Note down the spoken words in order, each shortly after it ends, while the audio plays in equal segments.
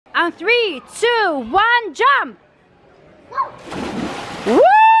On 3, 2, 1, jump!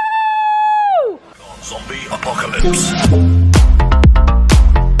 Woo! Zombie apocalypse.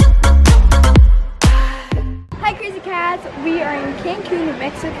 Hi Crazy Cats, we are in Cancun, New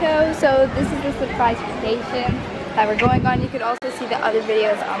Mexico, so this is the surprise vacation that we're going on. You could also see the other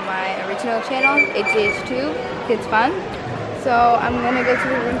videos on my original channel, HH2, Kids Fun. So I'm gonna go to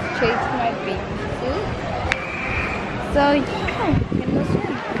the room to change to my bathing suit. So yeah, I'm gonna go swim.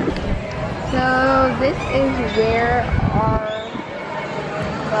 So this is where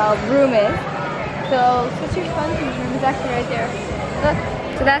our room is. So Sister's Funsies room is actually right there. Look,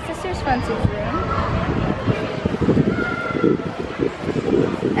 so that's Sister's Funsies room.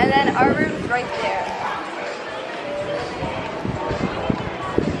 And then our room is right there.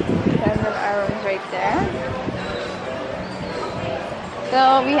 And then our room is right there. So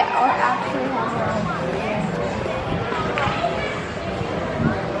we actually have our own room.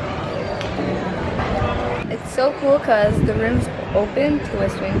 It's so cool because the room's open to a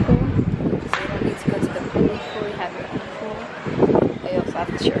swimming pool. So you don't need to go to the pool before you have your own pool. But you also have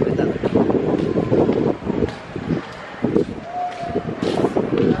to share with other people.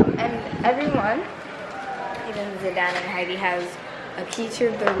 And everyone, even Zidane and Heidi, has a key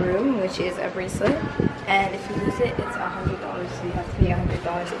to the room, which is a bracelet. And if you lose it, it's $100. So you have to pay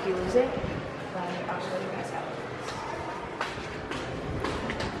 $100 if you lose it. But I'll show you guys how it works.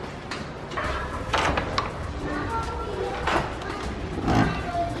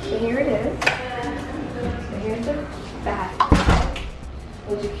 So here it is. So here's the back.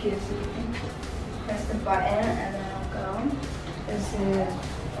 Which is cute. So you can press the button and then it'll go. This is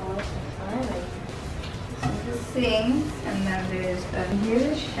all the side, like the sink, and then there's here's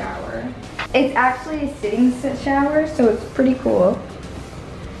a shower. It's actually a sitting shower, so it's pretty cool.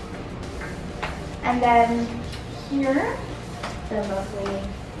 And then here, the lovely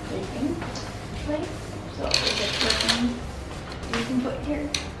sleeping place. So there's a curtain you can put here.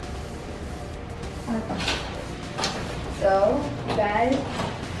 So you guys,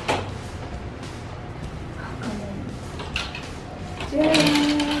 come in.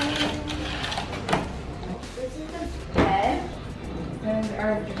 This is the bed. Those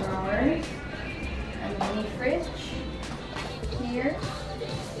are drawers. A mini fridge here,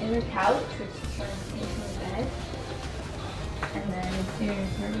 and a couch, which turns into a bed, and then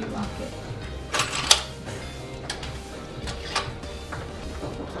here's where you lock it.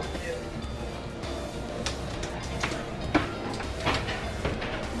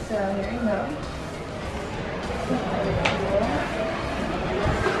 So here you go.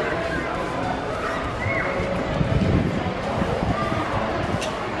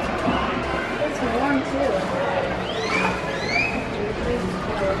 Warm too.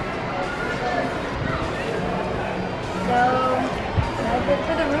 So that's it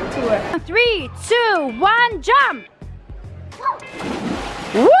for the room tour. 3, 2, 1, jump!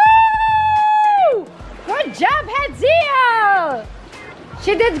 Woo! Good job, Hadziel!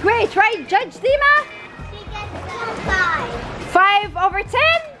 She did great, right, Judge Dima? She gets a 5. 5 over 10?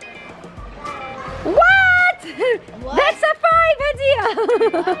 What? That's a 5,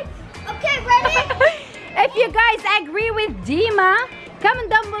 Hadziel! Okay, ready? If you guys agree with Dima, comment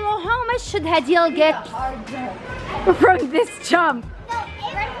down below how much should Hadziel get from this jump. No,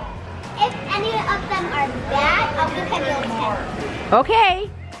 if any of them are bad, I'll give Hadziel 10. Okay.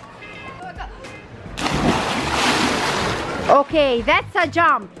 Okay, that's a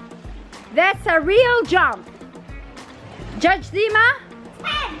jump. That's a real jump. Judge Dima?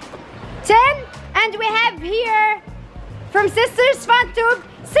 10. 10. And we have here from Sisters FunTube,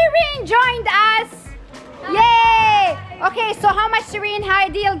 Serene joined us. Yay! Okay, so how much Serene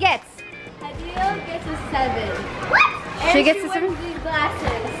Hadziel gets? Hadziel gets a 7. What? She gets a 7? Wins these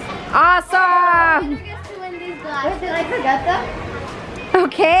glasses. Awesome! Winner gets to win these glasses. Did I forget them?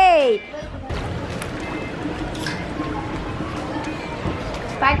 Okay.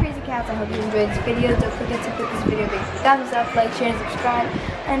 Bye Crazy Cats, I hope you enjoyed this video. Don't forget to put this video a big thumbs up, like, share, and subscribe,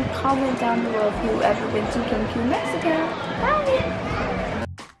 and comment down below if you've ever been to Cancun, Mexico. Bye!